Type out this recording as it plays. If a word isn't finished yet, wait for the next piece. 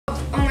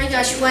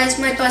gosh, why is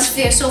my bus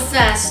fare so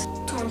fast?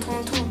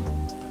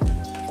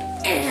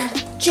 And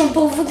jump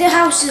over the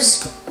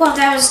houses. Wow,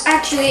 that was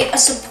actually a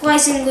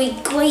surprisingly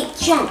great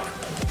jump.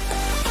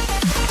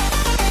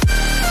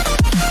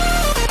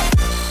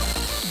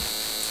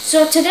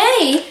 So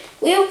today,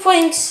 we are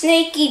playing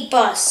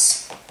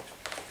Snakeybus.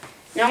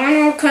 No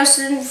one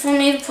requested for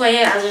me to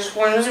play it, I just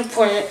wanted to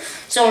play it.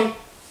 So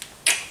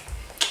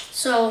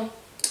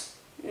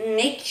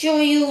make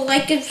sure you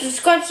like and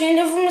subscribe so you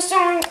never miss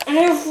out on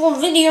any more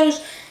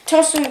videos. Tell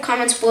us in the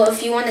comments below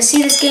if you want to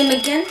see this game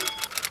again.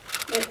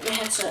 Wait, my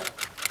headset.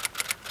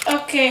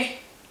 Okay,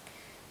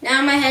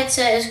 now my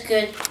headset is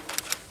good.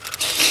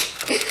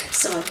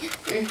 Sorry.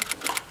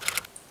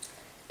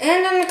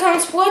 And in the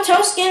comments below,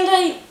 tell us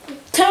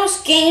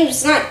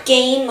games, not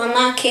game, I'm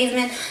not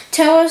caveman.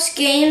 Tell us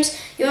games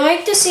you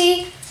like to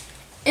see,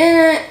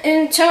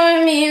 and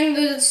tell me in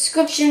the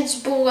descriptions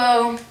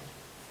below.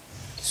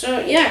 So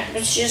yeah,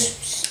 let's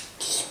just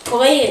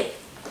play it.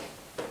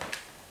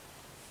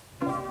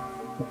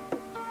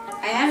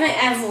 I haven't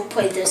ever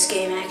played this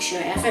game actually.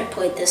 I haven't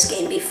played this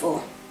game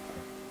before.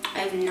 I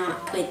have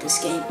not played this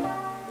game.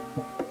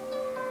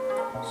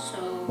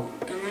 So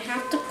I'm gonna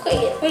have to play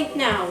it right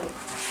now.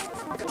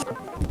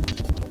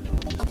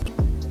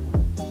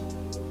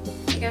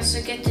 I guess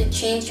I get to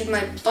change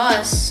my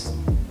bus.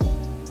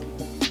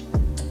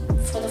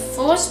 For the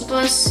first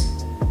bus,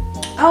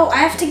 oh, I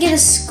have to get a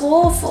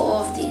score for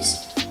all of these.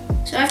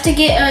 So I have to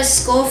get a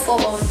score for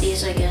all of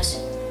these, I guess.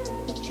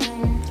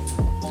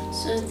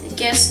 So I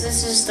guess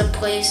this is the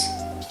place.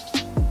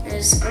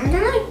 I'm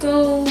gonna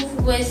go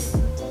with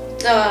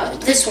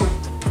this one.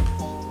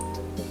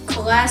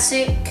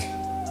 Classic.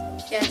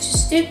 Yeah,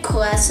 just do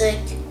classic.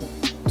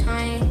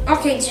 Time.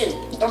 Okay,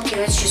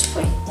 let's just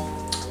play.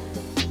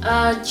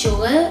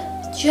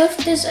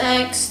 Drift is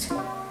X.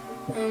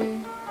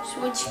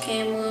 Switch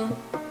camera.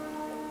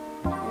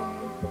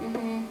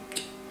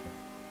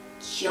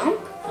 Jump?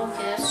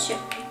 Okay, that's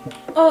jump.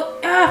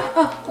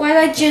 Why did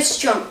I just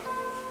jump?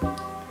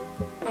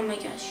 Oh my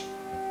gosh.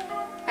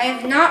 I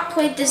have not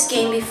played this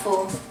game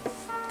before,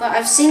 but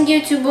I've seen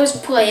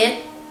YouTubers play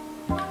it.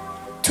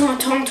 Turn.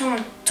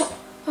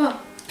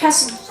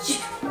 Passage.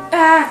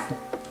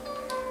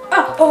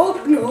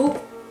 Oh no.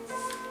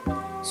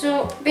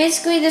 So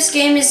basically this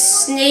game is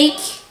Snake.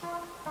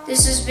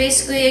 This is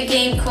basically a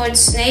game called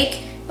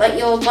Snake, but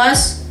you're a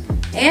bus.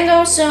 And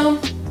also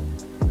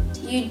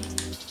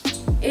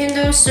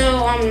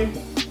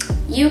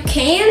you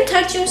can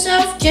touch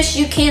yourself, just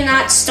you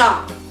cannot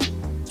stop.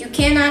 You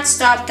cannot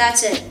stop,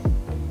 that's it.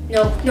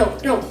 No.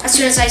 As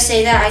soon as I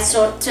say that, I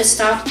start to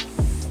stop.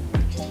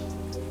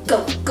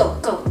 Go.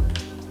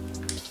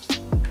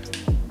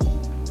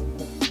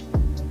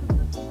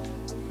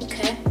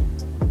 Okay.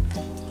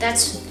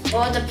 That's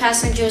all the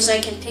passengers I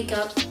can pick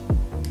up.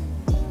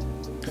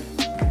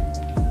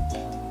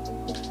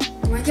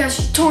 Oh my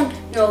gosh, turn.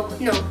 No,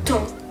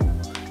 turn.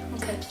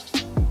 Okay.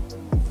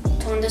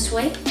 Turn this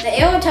way. The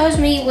arrow tells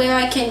me where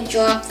I can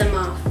drop them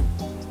off.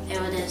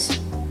 There it is.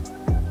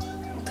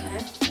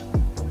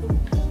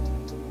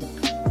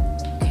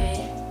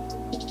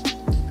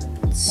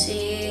 Let's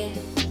see.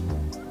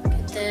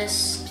 Get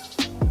this.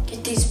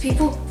 Get these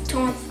people.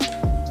 Turn.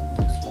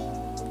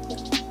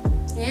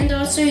 And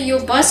also your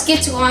bus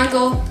gets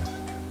longer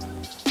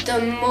the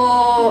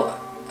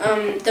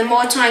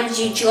more times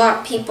you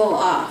drop people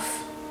off.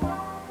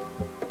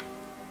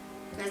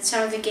 That's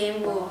how the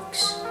game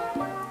works.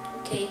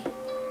 Okay.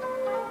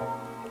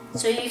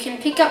 So you can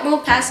pick up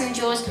more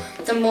passengers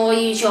the more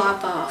you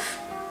drop off.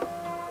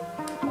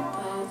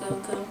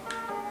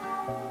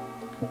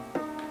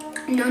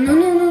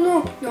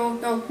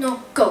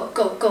 Go.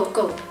 No.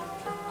 Go.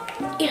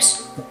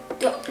 Yes.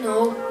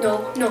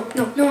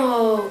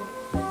 No.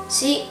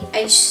 See,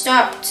 I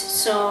stopped,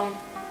 so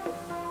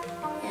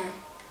yeah.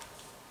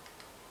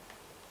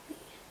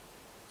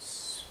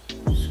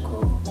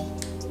 Scroll.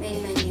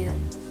 Main menu.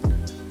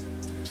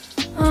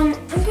 I'm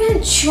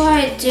gonna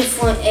try a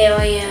different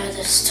area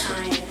this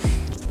time.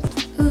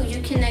 Ooh,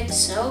 you can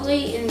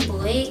accelerate and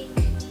brake.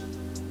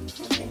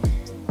 Okay.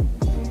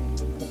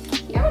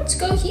 Yeah, let's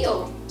go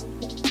here.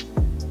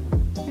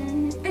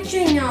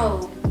 Actually,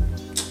 no.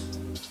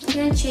 I'm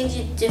gonna change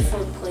a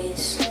different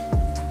place.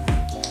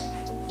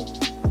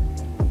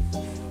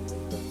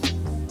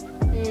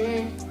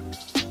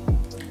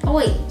 Oh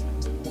wait.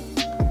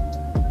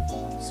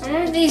 Some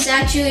of these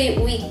actually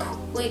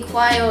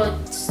require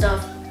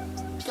stuff.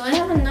 Do I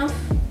have enough?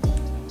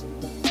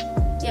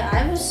 Yeah, I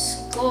have a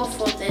score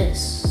for this,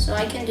 so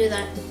I can do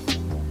that.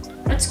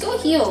 Let's go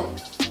here.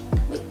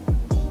 Wait.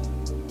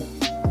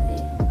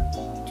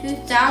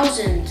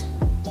 2,000.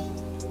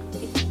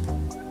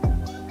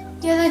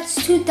 Yeah, that's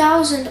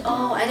 2,000.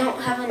 Oh, I don't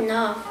have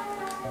enough.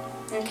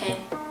 Okay.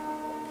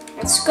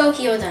 Let's go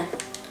here then.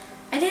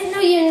 I didn't know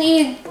you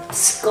need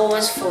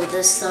scores for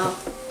this though.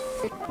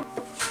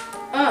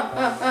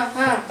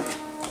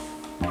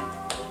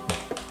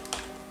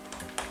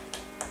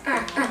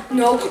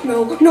 No.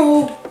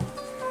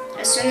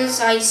 As soon as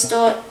I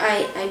start,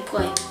 I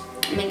play.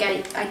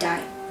 I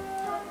die.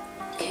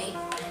 Okay.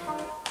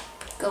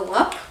 Go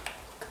up.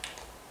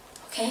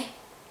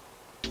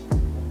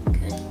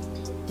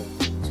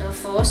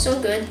 far,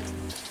 so good.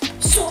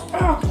 So,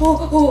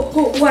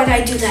 why did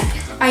I do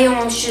that? I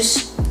almost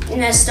just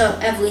messed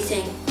up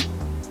everything.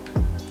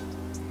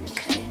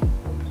 Okay,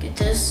 get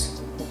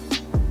this.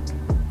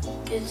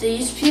 Get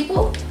these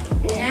people.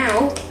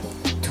 Now,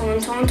 turn.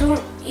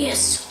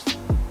 Yes.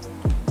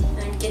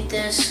 Then get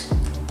this.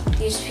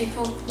 These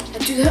people. Now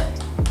do that.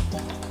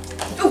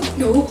 Oh,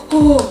 no.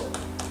 Oh.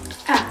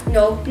 Ah,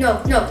 no.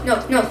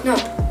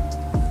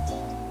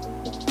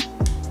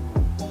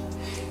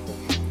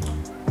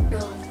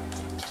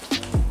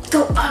 Go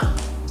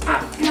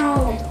up,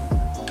 no.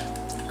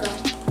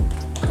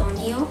 Go and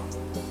heal.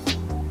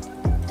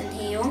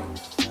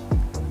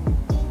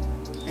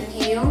 And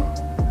heal.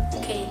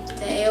 Okay,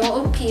 the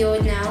arrow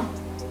appeared now.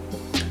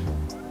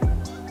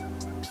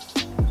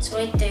 It's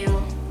right there.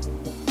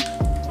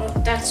 Oh,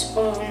 that's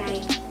all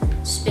my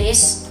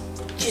space.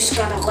 Just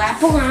gotta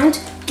wrap around.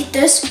 Get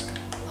this.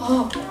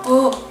 Oh,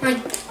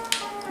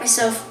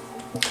 myself.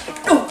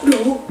 Oh,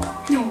 no.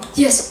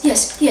 Yes.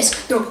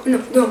 No.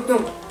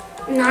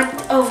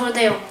 Not over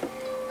there.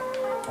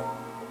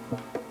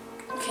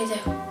 Okay,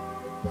 there.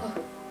 Oh,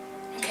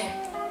 okay.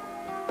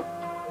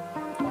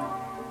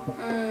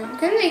 I'm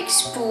gonna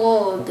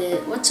explore a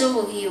bit. What's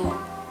over here? Oh,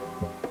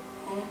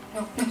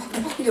 no.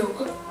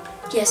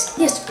 Yes,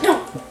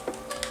 no.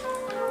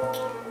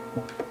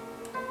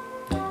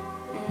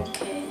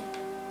 Okay.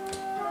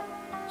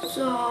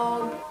 So,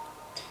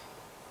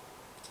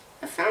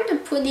 I found a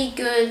pretty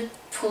good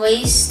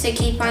place to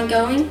keep on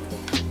going,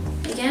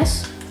 I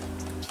guess.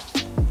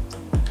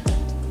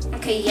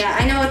 Okay, yeah,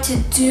 I know what to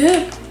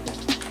do.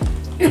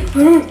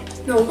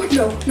 No,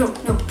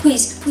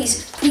 please,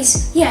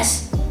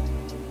 yes.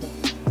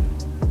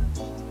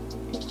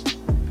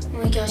 Oh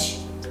my gosh.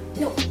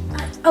 No,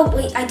 oh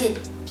wait, I did.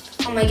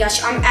 Oh my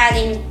gosh, I'm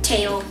adding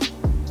tail.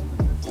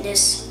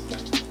 This.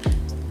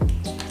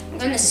 I'm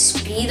gonna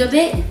speed a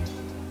bit.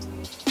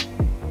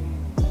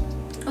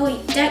 Oh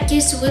wait, that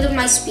gets rid of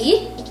my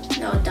speed?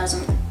 No, it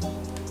doesn't.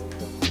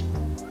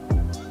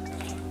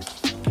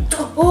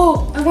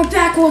 Oh, I went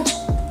backwards.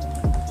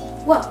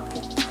 What?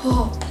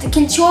 Oh, the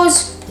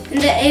controls in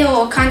the air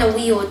are kind of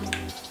weird.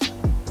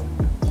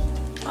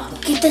 Oh,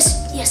 get this.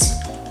 Yes.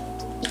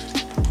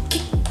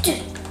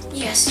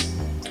 Yes.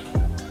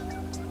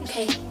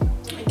 Okay,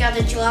 I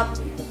gotta drop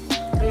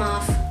them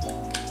off.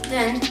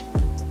 Then,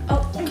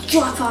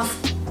 drop off.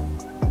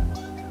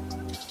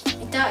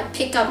 I thought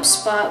pickup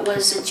spot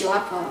was a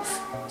drop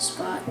off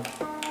spot.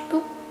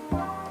 Boop.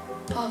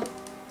 Oh,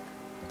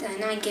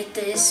 then I get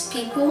these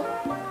people.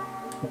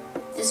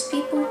 These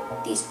people.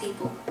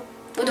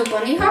 With a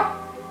bunny hop.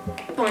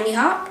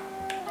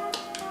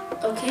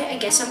 Okay, I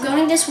guess I'm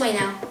going this way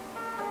now.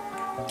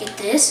 Get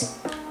this.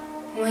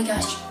 Oh my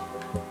gosh.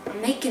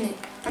 I'm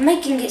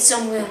making it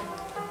somewhere.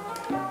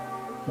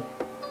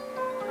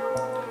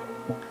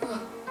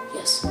 Oh,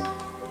 yes.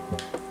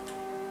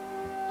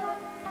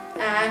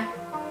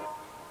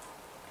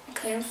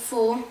 Okay, I'm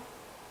full.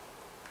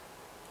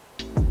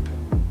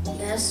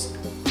 Yes.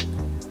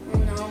 Oh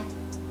no.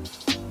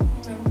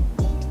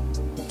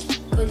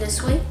 Go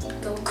this way.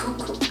 Go.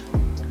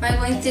 My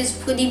length is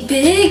pretty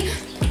big.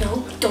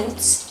 No, don't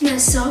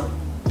mess up.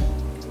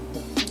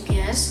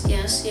 Yes.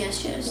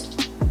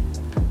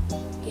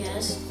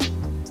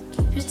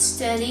 Keep it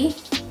steady.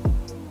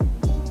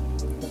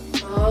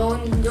 Oh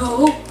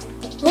no.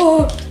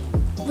 Oh,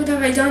 what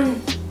have I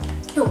done?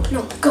 No,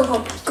 go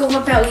up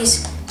at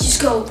least.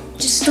 Just go.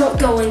 Just start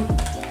going.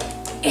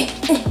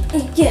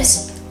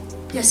 Yes.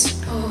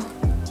 Oh.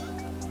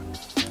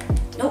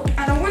 Nope,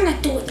 I don't want to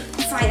do it.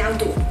 Fine, I'll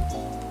do it.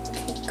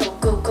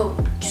 Go.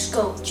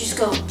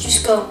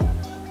 Just go.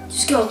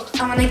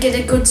 I want to get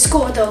a good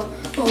score though.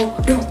 Oh,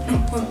 no.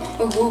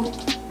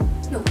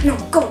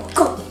 Go.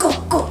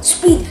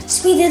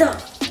 Speed it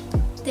up.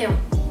 There.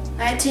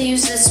 I had to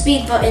use the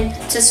speed button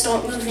to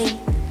start moving.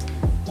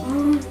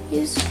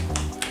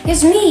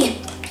 It's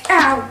me.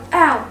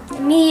 Ow.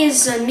 Me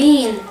is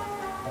mean.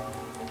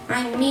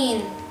 I'm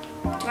mean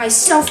to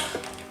myself.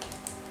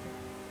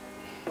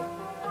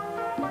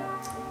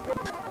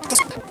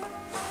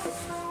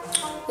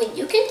 Wait,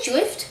 you can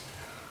drift?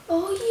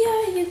 Oh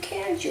yeah, you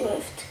can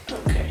drift.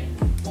 Okay.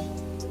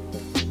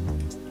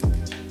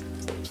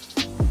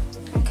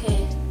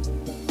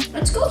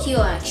 Let's go here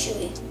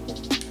actually.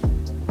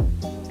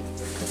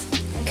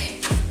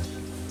 Okay.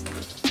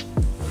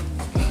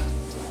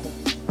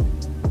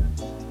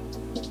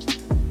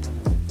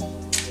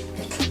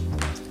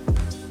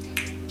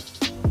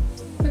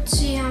 Let's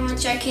see how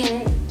much I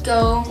can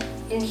go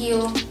and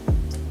heal.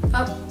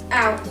 Up,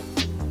 ow.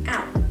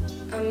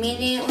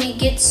 Immediately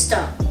get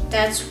stuck.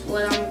 That's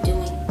what I'm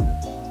doing.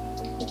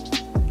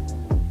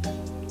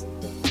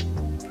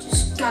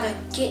 Just gotta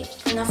get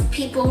enough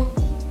people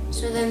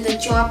so then the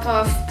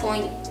drop-off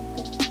point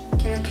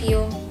can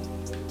appear.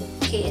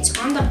 Okay, it's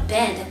on the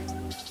bed.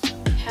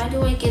 How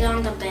do I get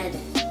on the bed?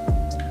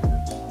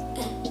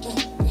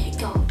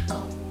 Go.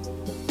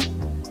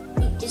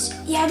 Wait,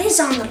 yeah, it is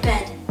on the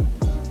bed.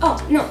 Oh,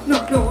 no.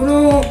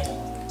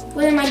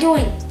 What am I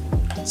doing?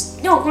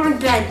 No, on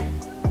bed.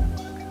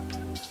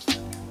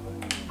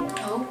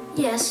 Oh,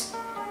 yes.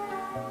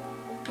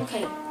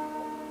 Okay.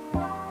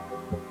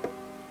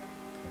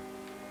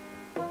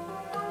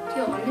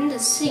 Yo, I'm in the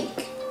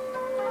sink.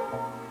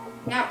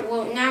 Now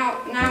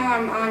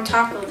I'm on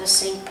top of the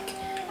sink.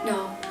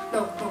 No.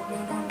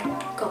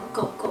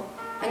 Go.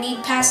 I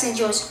need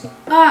passengers.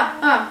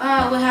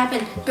 What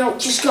happened? No,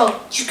 just go.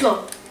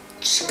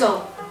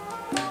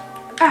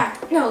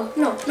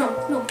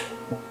 No.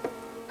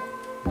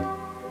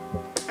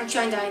 I'm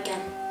trying that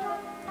again.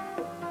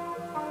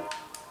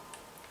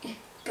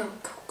 Go.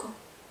 Go.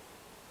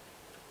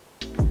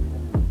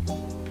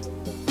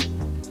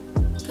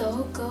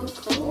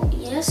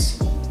 Yes.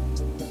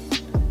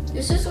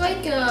 This is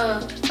like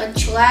a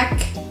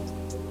track.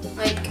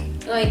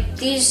 Like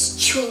these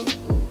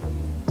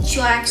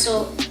tracks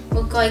will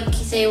look like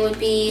they would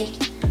be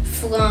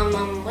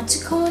from what's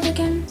it called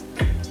again?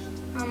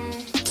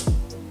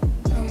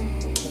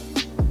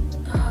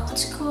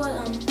 What's it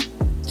called?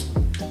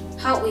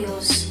 Hot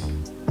Wheels.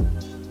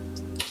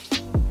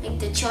 Like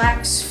the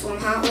tracks from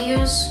Hot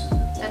Wheels.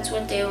 That's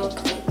what they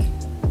look like.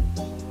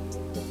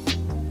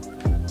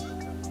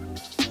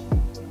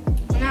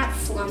 Not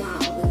from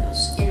Hot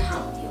Wheels, in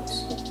Hot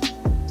Wheels.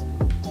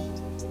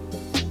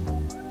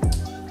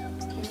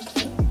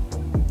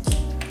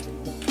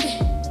 Okay.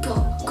 Go.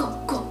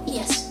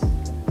 Yes.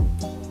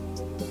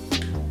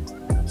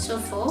 So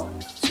full,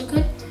 so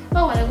good.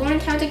 Oh, I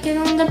learned how to get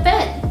on the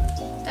bed.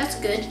 That's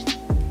good.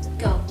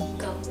 Go.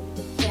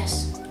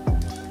 Yes.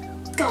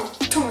 Go,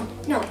 Tom.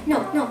 No.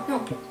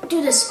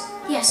 Do this.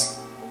 Yes.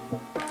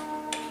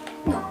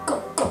 No,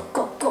 go.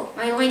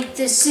 My length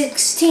is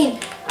 16.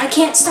 I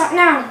can't stop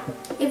now,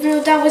 even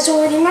though that was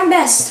already my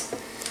best.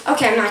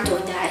 Okay, I'm not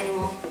doing that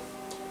anymore.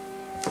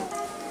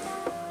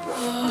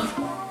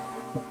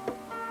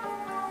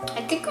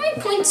 I think my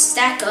points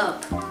stack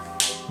up.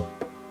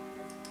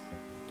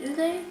 Do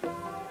they?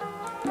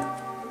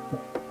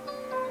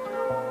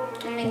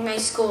 I mean, my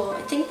score.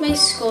 I think my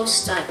score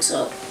stacks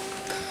up.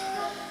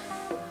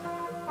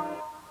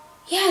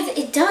 Yeah,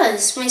 it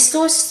does. My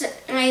score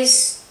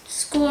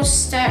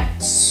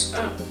stacks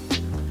up.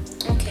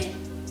 Okay.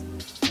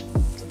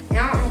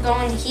 Now I'm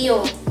going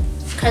here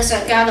because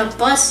I got a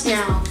bus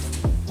now.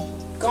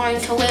 Going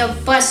to where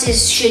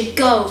buses should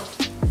go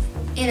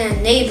in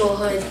a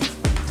neighborhood.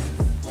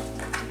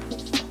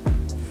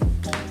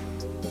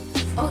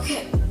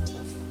 Okay.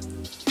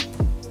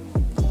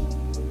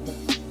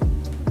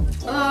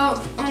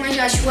 Oh my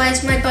gosh, why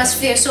is my bus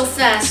fare so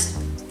fast?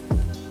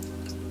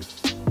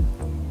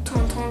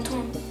 Tom.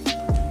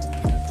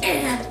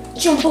 And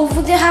jump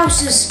over the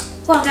houses.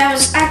 Well, that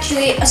was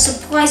actually a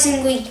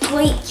surprisingly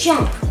great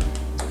jump.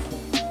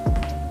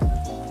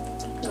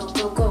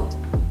 Go.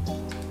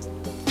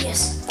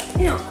 Yes.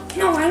 No,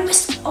 I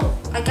missed. Oh,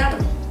 I got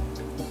him.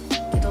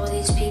 Get all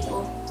these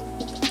people.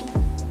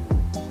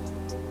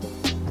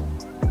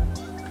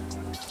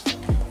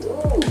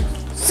 Ooh,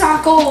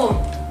 soccer.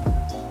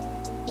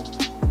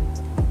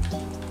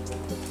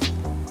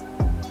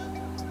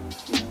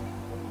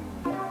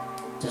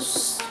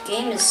 This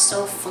game is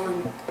so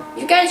fun.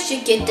 You guys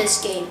should get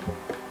this game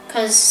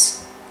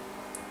because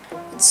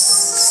it's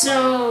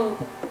so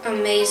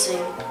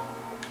amazing.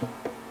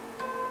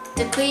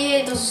 The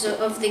creators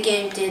of the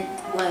game did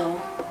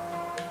well.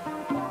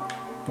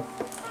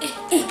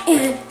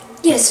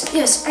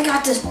 Yes, I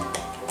got this.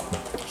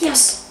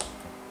 Yes.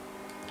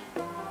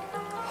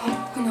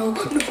 Oh, no.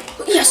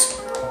 Yes.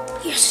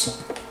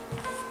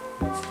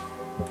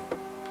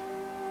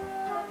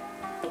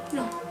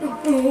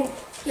 No.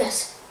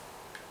 Yes.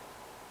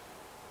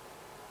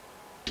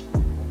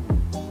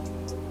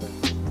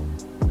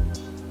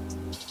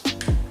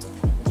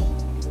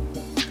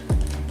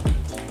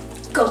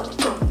 Go.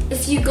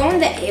 If you go in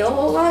the air a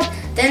lot,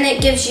 then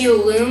it gives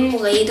you room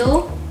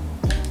later.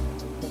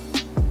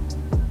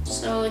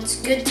 So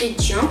it's good to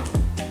jump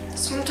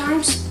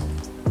sometimes.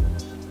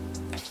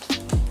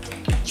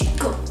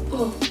 Go.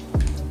 Oh.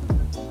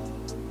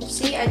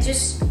 See, I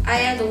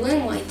had a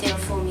room right there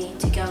for me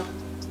to go.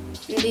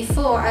 And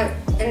before,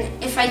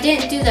 if I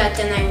didn't do that,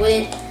 then I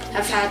wouldn't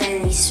have had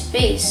any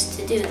space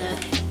to do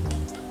that.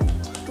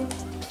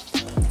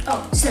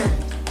 Oh, snap.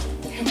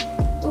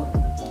 Oh,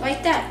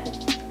 like that.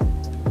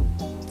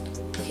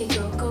 Okay,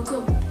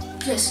 go.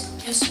 Yes.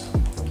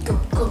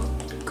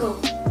 Go.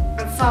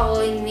 I'm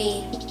following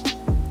me.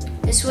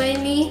 This way,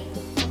 me?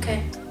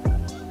 Okay.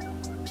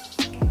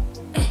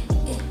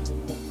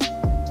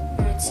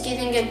 It's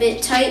getting a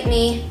bit tight,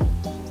 me.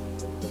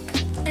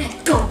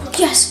 Go.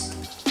 Yes.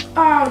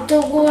 Oh, the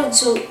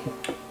world's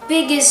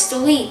biggest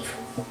leap.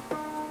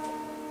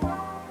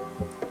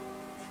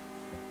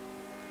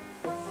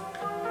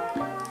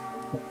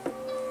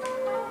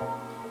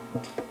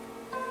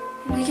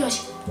 Oh my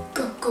gosh.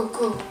 Go.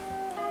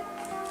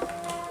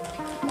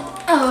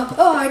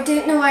 Oh, I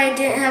didn't know I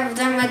didn't have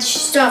that much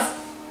stuff.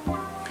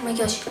 Oh my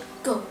gosh.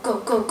 Go.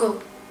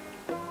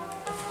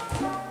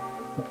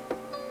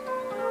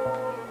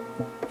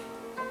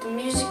 The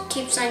music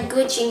keeps on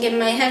glitching in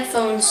my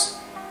headphones.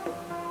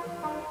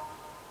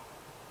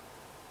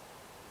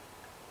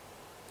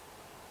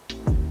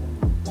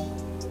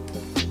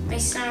 My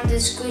sound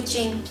is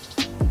glitching.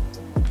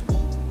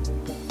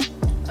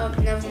 Oh,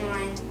 never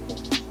mind.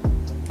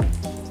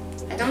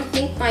 I don't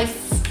think my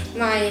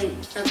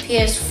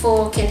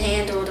PS4 can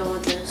handle all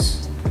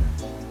this.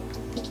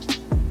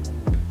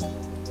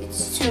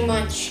 It's too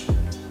much.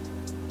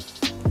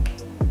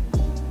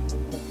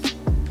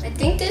 I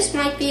think this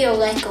might be a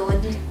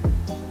record.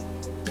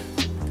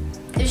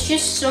 There's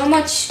just so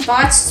much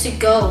spots to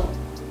go.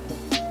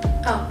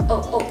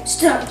 Oh,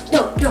 stop.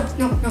 No.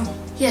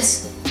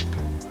 Yes,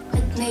 I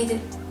made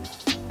it.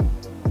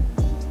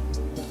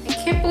 I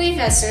can't believe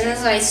as soon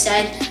as I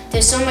said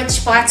there's so much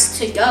spots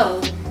to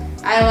go,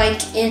 I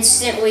like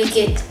instantly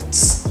get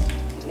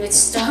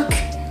stuck.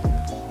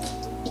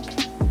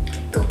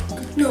 Go.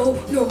 No.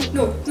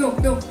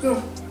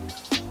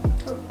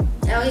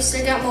 At least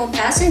I got more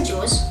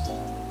passengers.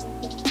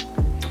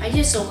 I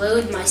just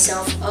load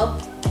myself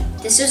up.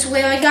 This is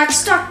where I got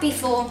stuck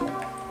before.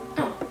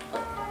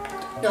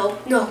 No.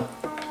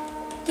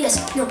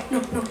 Yes, no.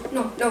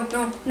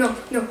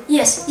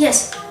 Yes.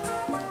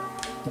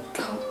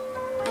 Go.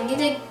 I need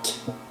to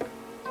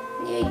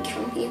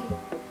come here.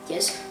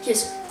 Yes.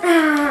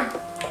 Ah!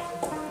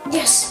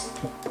 Yes.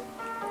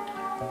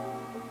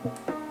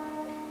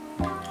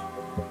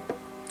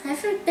 I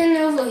haven't been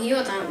over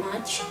here that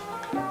much.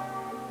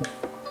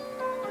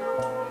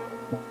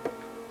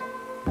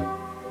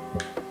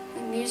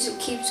 The music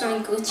keeps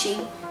on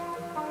glitching.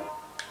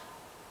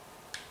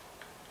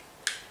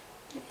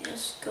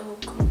 Yes, go.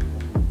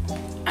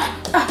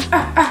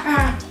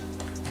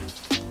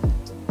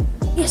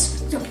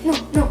 Yes, no.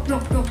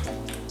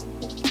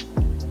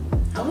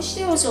 I wish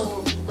there was a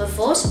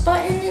reverse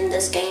button in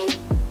this game.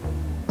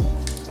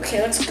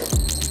 Okay, let's go.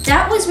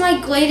 That was my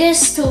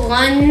greatest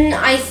run,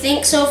 I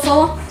think, so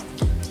far.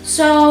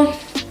 So,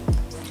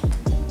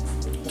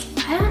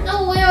 I don't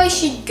know where I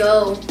should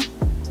go.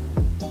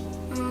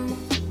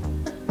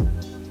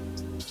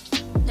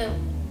 No.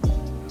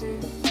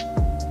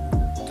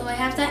 Do I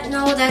have that?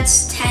 No,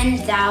 that's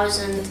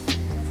 10,000.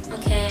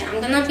 Okay, I'm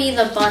gonna be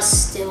the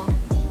bus still.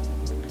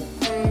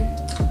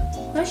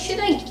 Where should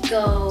I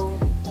go?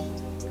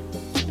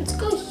 Let's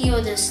go here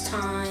this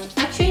time.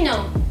 Actually,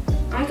 no.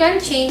 I'm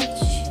gonna change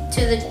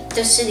to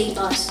the city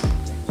bus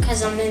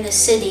because I'm in the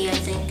city, I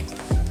think.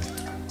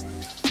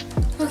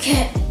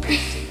 Okay.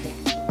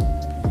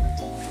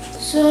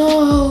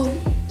 So,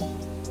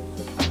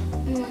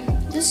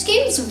 this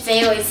game's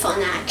very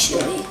fun,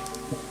 actually.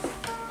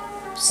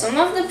 Some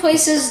of the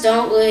places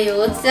don't really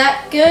look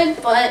that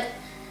good, but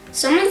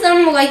some of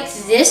them, like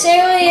this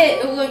area,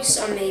 it looks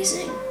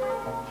amazing.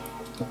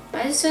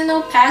 Why is there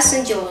no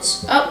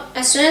passengers? Oh,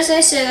 as soon as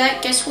I say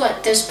that, guess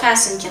what? There's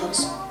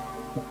passengers.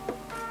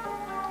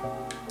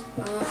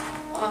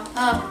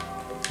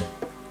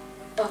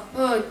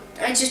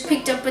 I just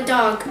picked up a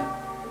dog.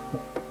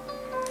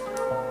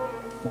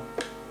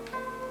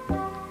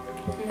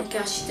 Oh my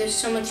gosh, there's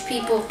so much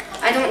people.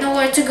 I don't know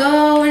where to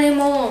go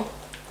anymore.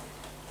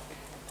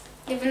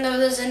 Even though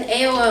there's an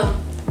arrow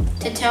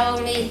to tell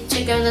me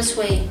to go this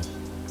way.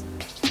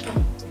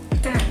 Oh,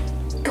 come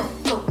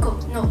on,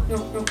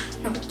 go.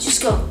 No,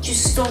 just go,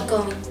 just start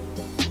going.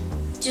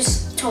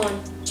 Just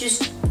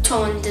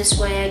turn this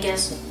way, I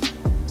guess.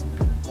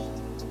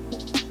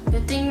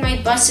 Good thing my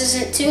bus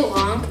isn't too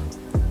long.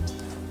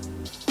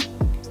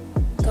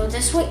 Go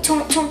this way,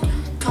 turn. Oh,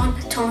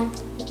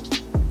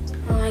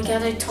 I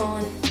gotta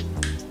turn.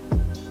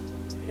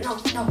 No.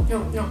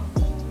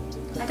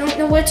 I don't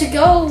know where to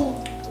go.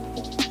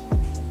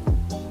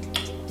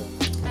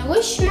 I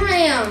wish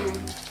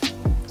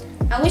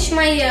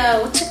my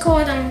what's it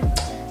called?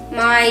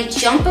 My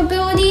jump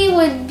ability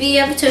would be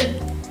able to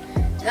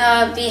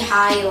be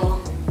higher.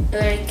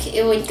 Like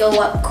it would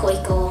go up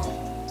quicker.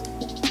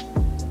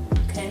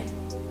 Okay.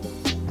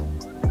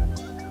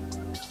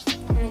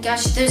 Oh my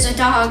gosh, there's a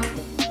dog.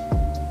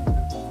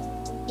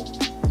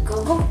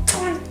 Go,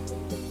 turn.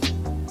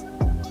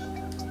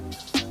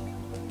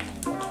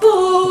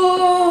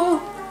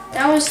 Oh,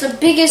 that was the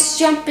biggest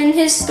jump in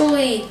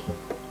history.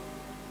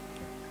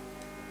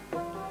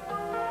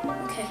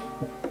 Okay.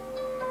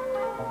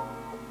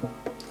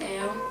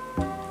 There.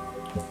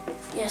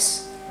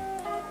 Yes.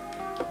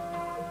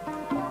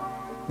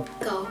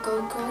 Go,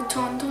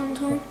 turn.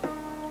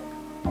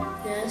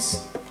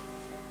 Yes.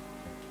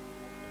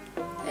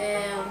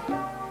 There.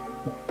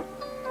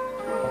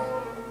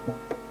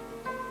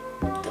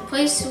 The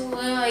place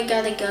where I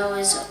gotta go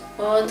is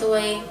all the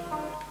way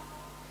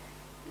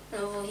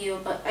over here,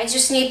 but I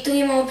just need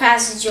 3 more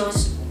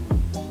passengers.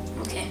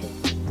 Okay.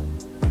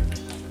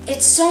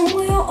 It's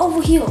somewhere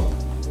over here.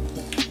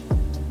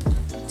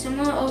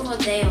 Somewhere over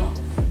there.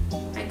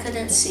 I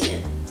couldn't see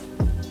it.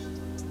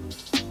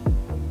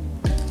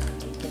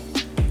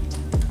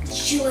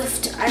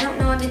 Drift. I don't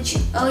know what to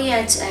oh yeah,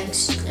 it's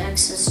X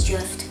is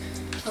drift.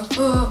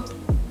 Oh.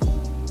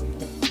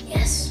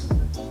 Yes.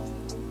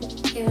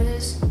 Here it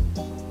is.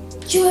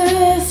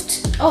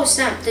 Drift! Oh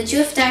snap, the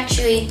drift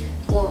actually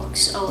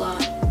works a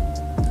lot.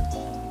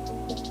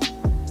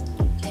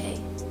 Okay.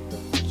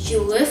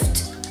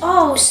 Drift.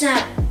 Oh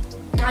snap.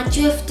 I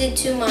drifted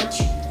too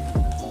much.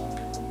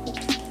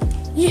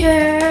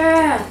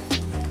 Yeah!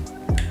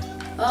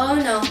 Oh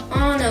no,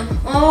 oh no,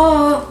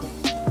 oh!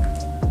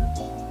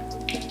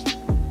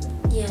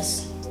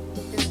 Yes.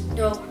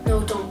 No,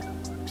 don't.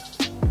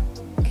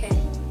 Okay,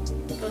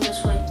 go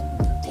this way.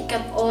 Pick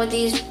up all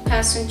these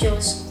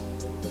passengers.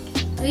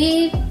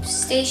 3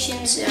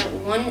 stations at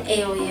 1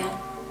 area.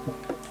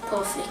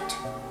 Perfect.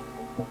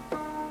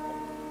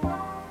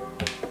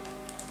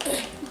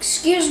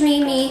 Excuse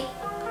me.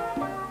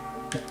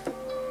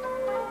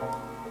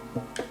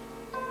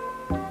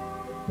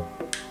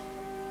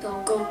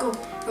 Go.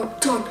 No,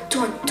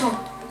 turn.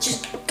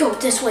 Just go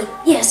this way.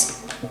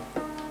 Yes.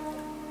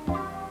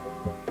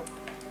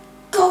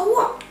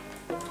 Go up.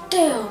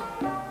 There.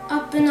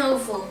 Up and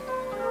over.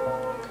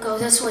 Go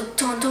this way.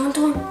 Turn.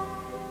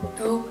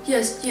 No,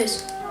 yes.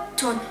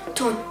 Turn.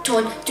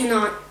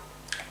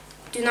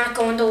 Do not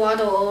go in the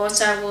water or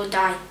else I will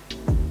die.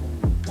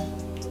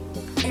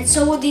 And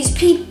so will these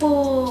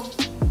people.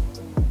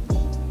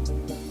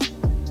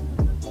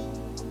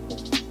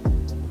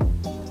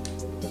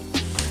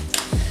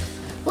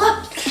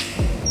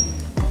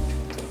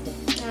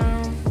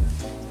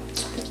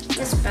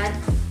 That's bad.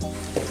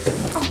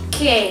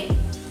 Okay.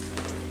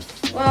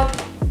 Well,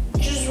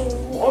 just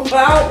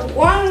about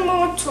 1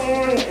 more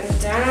turn and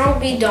then I'll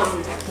be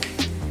done.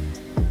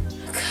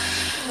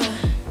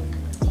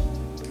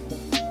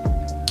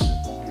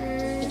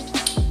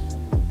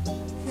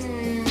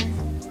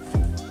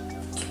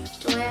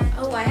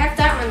 I have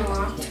that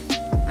unlocked.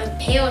 My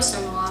pail's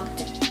unlocked.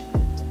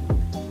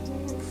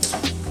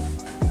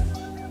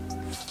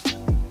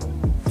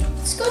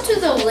 Let's go to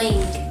the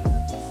link.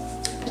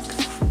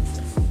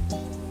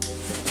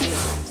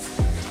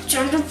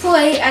 Time to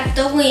play at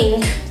the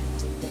link.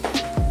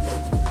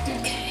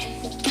 Okay.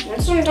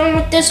 Once I'm done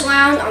with this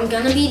round, I'm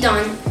gonna be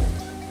done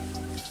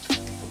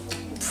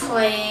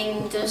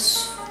playing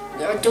this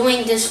or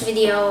doing this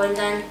video, and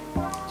then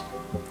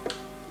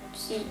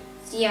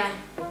yeah.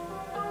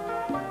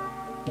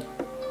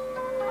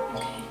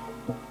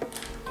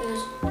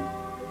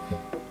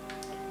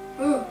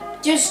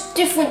 Just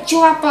different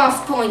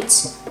drop-off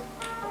points.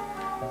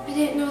 I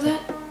didn't know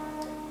that.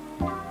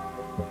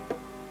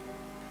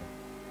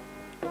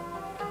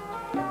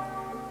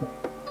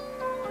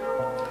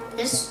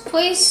 This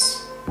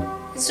place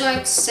is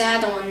like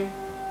Saturn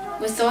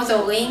with all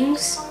the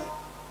rings.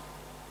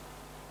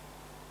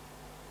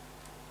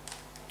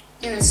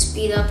 Gonna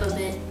speed up a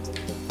bit.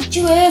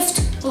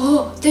 Drift!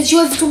 Oh, the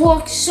drift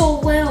works so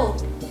well.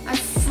 I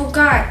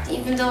forgot,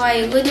 even though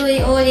I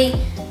literally already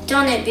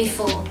done it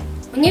before.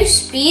 When you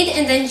speed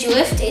and then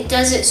drift, it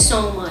does it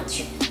so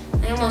much.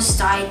 I almost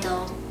died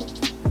though.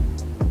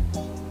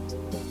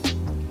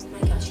 Oh my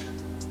gosh.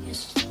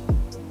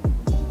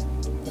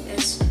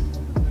 Yes.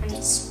 I'm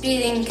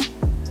speeding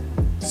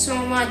so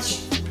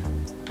much.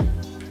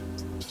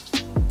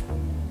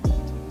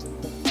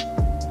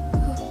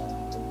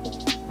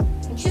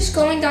 I'm just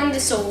going down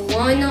this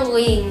one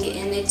ring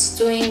and it's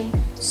doing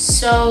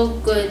so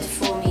good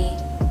for me.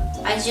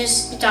 I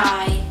just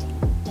died,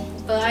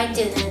 but I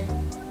didn't.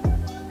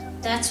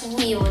 That's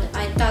weird.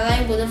 I thought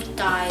I would have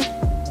died.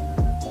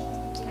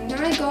 I'm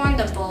gonna go on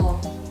the ball.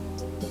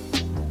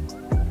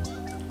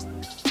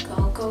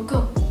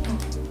 Go.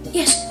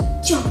 Yes,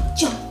 jump.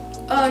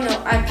 Oh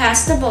no, I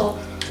passed the ball.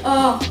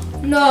 Oh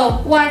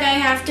no, why'd I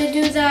have to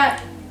do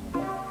that?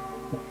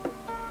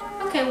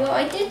 Okay, well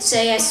I did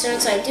say as soon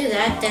as I do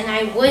that, then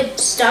I would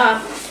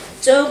stop.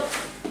 So,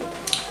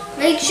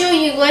 make sure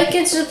you like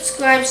and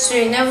subscribe so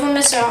you never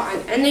miss out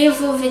on any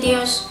of our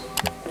videos.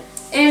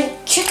 And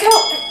check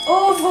out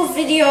all of our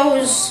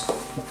videos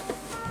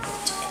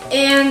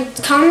and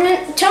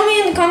comment. Tell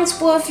me in the comments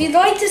below if you'd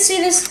like to see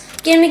this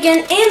game again,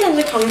 and in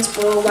the comments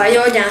below while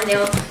you're down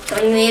there,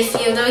 tell me if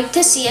you'd like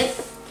to see it.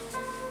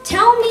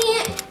 Tell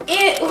me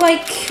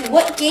like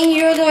what game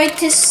you'd like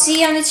to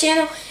see on the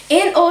channel,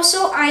 and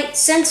also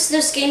since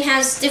this game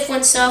has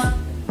different stuff,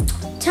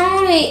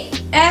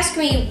 ask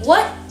me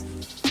what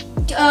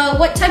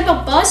type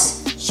of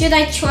bus should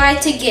I try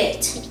to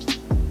get.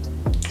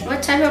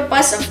 What type of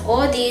bus of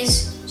all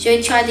these should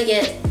I try to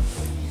get?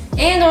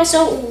 And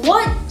also,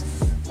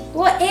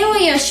 what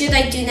area should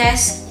I do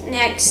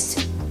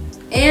next?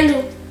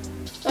 And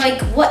like,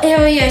 what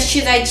area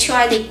should I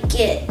try to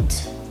get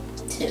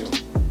to?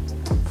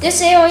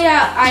 This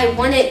area I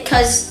want it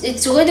because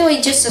it's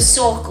literally just a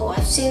circle.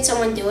 I've seen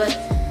someone do it,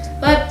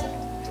 but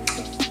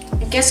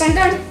I guess I'm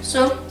done.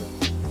 So,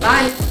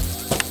 bye.